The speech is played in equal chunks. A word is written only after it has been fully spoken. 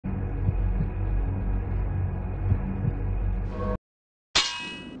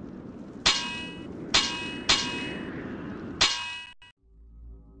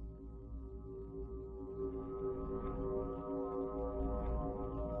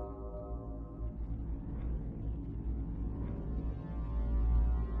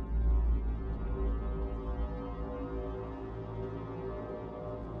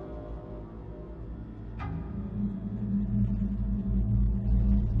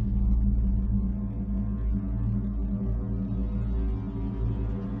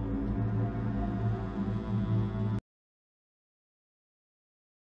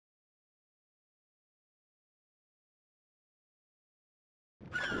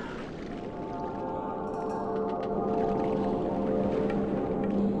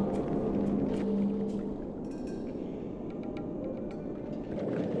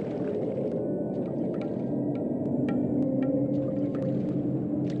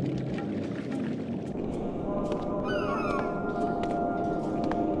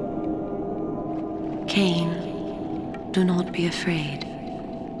Cain, do not be afraid.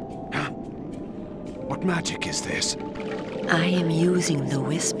 What magic is this? I am using the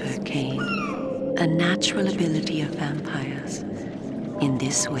Whisper, Cain, a natural ability of vampires. In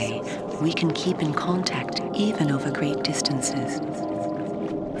this way, we can keep in contact even over great distances.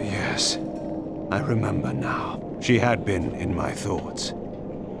 Yes, I remember now. She had been in my thoughts.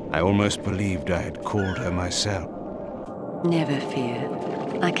 I almost believed I had called her myself. Never fear.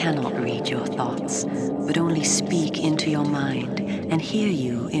 I cannot read your thoughts, but only speak into your mind and hear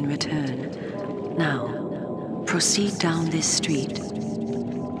you in return. Now, proceed down this street.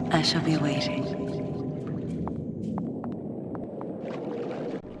 I shall be waiting.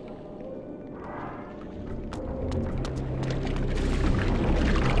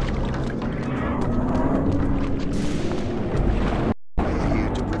 We're here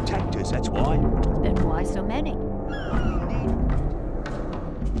to protect us, that's why. Then why so many?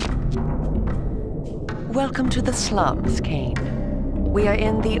 Welcome to the slums, Cain. We are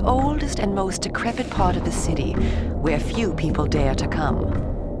in the oldest and most decrepit part of the city, where few people dare to come.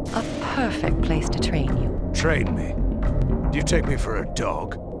 A perfect place to train you. Train me? Do you take me for a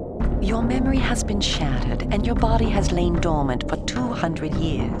dog? Your memory has been shattered, and your body has lain dormant for 200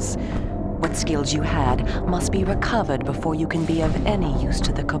 years. What skills you had must be recovered before you can be of any use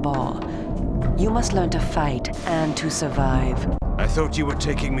to the Cabal. You must learn to fight and to survive. I thought you were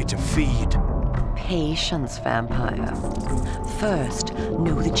taking me to feed. Patience, vampire. First,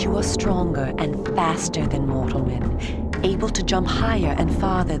 know that you are stronger and faster than mortal men, able to jump higher and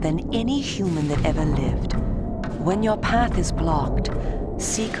farther than any human that ever lived. When your path is blocked,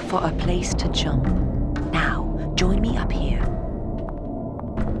 seek for a place to jump. Now, join me up here.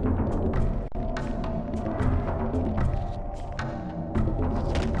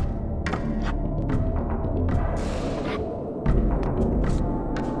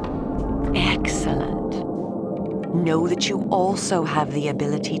 Excellent. Know that you also have the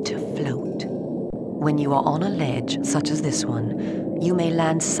ability to float. When you are on a ledge, such as this one, you may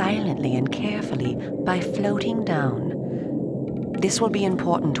land silently and carefully by floating down. This will be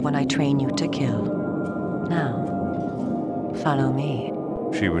important when I train you to kill. Now, follow me.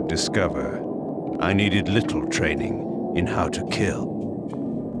 She would discover I needed little training in how to kill.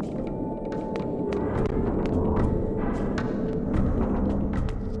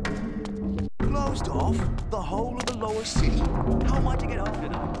 Closed off the whole of the lower city. How am I to get home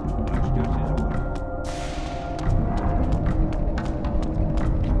tonight?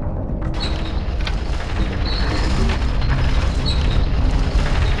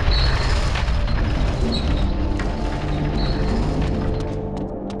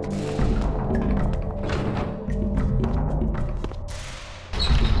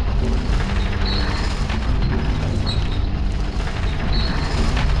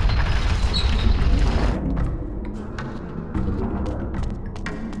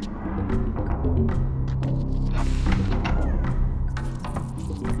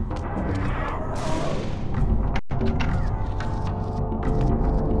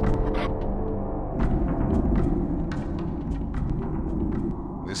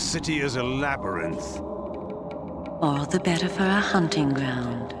 The city is a labyrinth. All the better for a hunting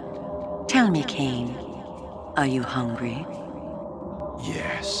ground. Tell me, Cain, are you hungry?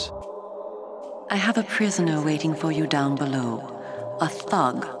 Yes. I have a prisoner waiting for you down below, a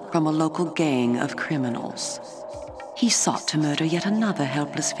thug from a local gang of criminals. He sought to murder yet another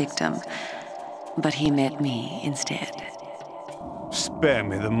helpless victim, but he met me instead. Spare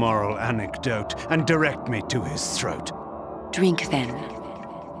me the moral anecdote and direct me to his throat. Drink then.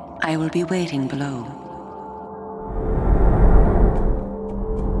 I will be waiting below.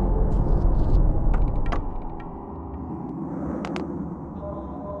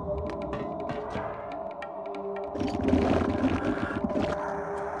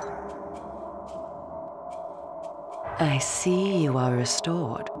 I see you are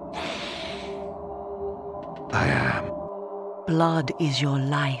restored. I am. Blood is your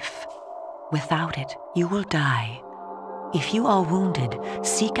life. Without it, you will die. If you are wounded,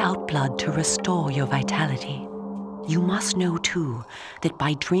 seek out blood to restore your vitality. You must know, too, that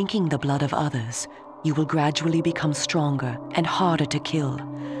by drinking the blood of others, you will gradually become stronger and harder to kill.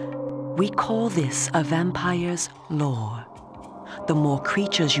 We call this a vampire's lore. The more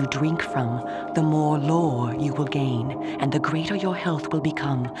creatures you drink from, the more lore you will gain, and the greater your health will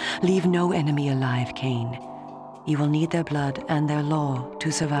become. Leave no enemy alive, Cain. You will need their blood and their lore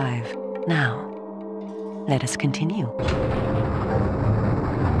to survive. Now, let us continue.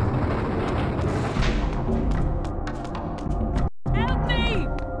 Help me!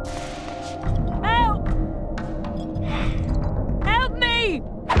 Help! Help me!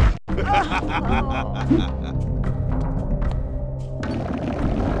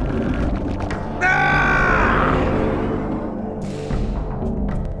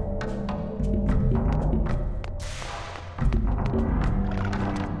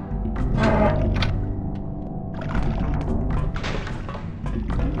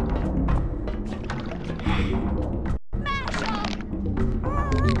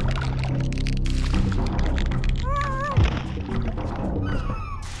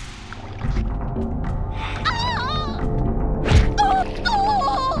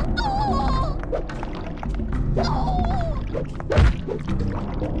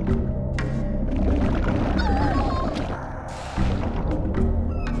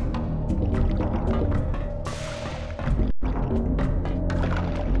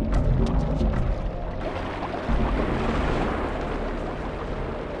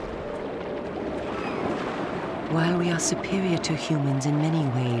 While we are superior to humans in many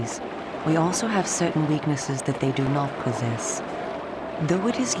ways, we also have certain weaknesses that they do not possess. Though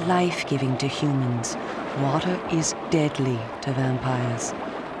it is life-giving to humans, water is deadly to vampires.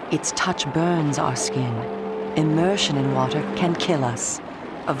 Its touch burns our skin. Immersion in water can kill us.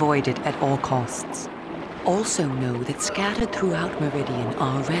 Avoid it at all costs. Also know that scattered throughout Meridian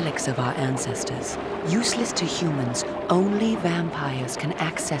are relics of our ancestors. Useless to humans, only vampires can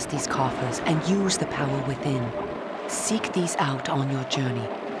access these coffers and use the power within. Seek these out on your journey.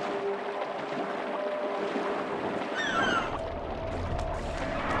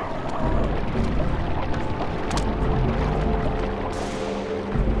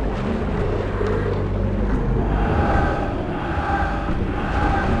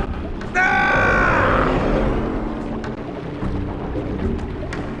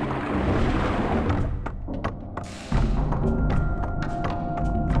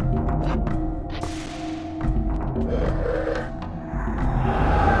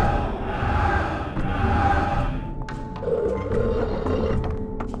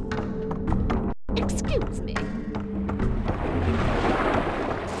 Excuse me.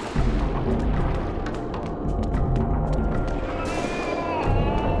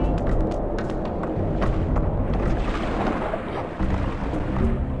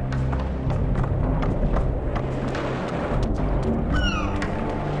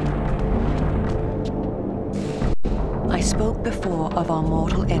 I spoke before of our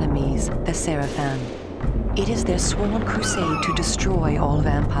mortal enemies, the Seraphan. It is their sworn crusade to destroy all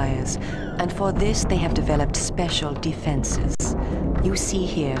vampires, and for this they have developed special defenses. You see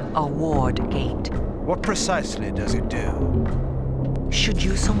here a ward gate. What precisely does it do? Should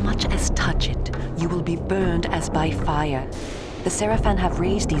you so much as touch it, you will be burned as by fire. The Seraphan have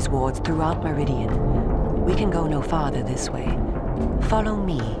raised these wards throughout Meridian. We can go no farther this way. Follow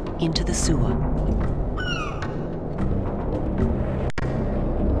me into the sewer.